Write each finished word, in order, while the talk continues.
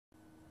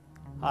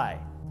Hi,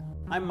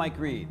 I'm Mike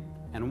Reed,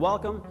 and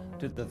welcome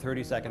to the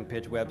 30-Second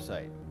Pitch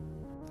website.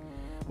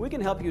 We can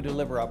help you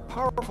deliver a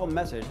powerful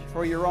message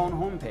for your own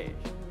homepage.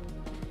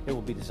 It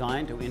will be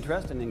designed to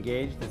interest and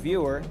engage the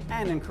viewer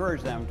and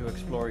encourage them to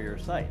explore your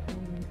site.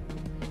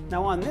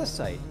 Now on this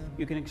site,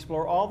 you can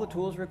explore all the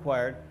tools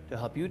required to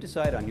help you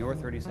decide on your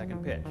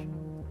 30-second pitch.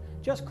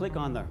 Just click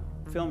on the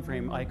film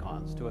frame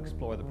icons to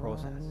explore the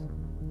process.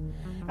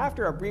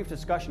 After a brief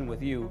discussion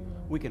with you,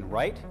 we can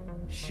write,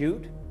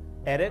 shoot,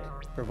 edit,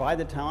 provide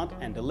the talent,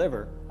 and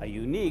deliver a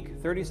unique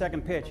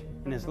 30-second pitch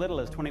in as little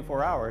as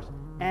 24 hours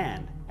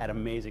and at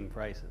amazing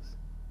prices.